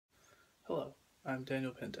I'm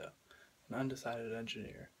Daniel Pinto, an undecided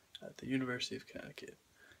engineer at the University of Connecticut.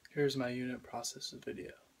 Here's my unit process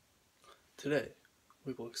video. Today,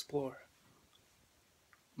 we will explore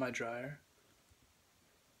my dryer,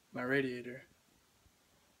 my radiator,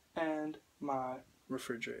 and my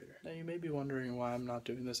refrigerator. Now you may be wondering why I'm not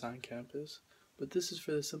doing this on campus, but this is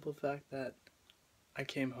for the simple fact that I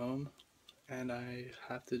came home and I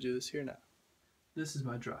have to do this here now. This is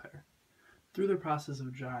my dryer. Through the process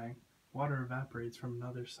of drying, water evaporates from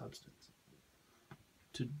another substance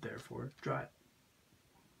to therefore dry it.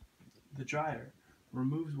 The dryer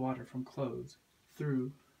removes water from clothes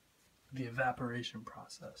through the evaporation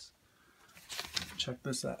process. Check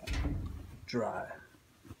this out. Dry.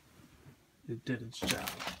 It did its job.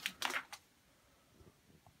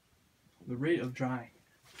 The rate of drying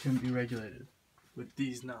can be regulated with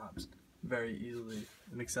these knobs very easily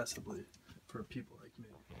and accessibly for people like me.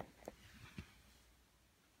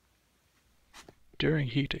 During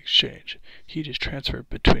heat exchange, heat is transferred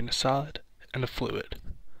between a solid and a fluid.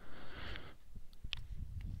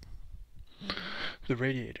 The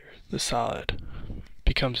radiator, the solid,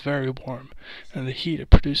 becomes very warm, and the heat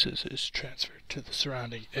it produces is transferred to the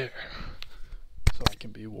surrounding air, so I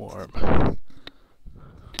can be warm.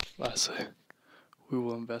 Lastly, we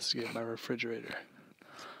will investigate my refrigerator.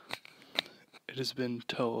 It has been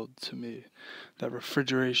told to me that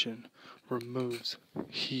refrigeration removes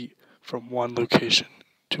heat from one location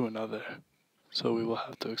to another, so we will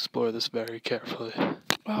have to explore this very carefully.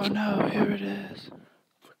 Oh no, here it is!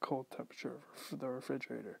 The cold temperature of the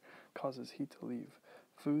refrigerator causes heat to leave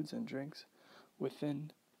foods and drinks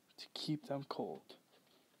within to keep them cold.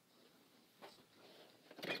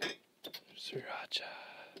 Sriracha.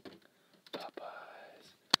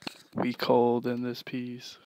 Popeyes. We cold in this piece.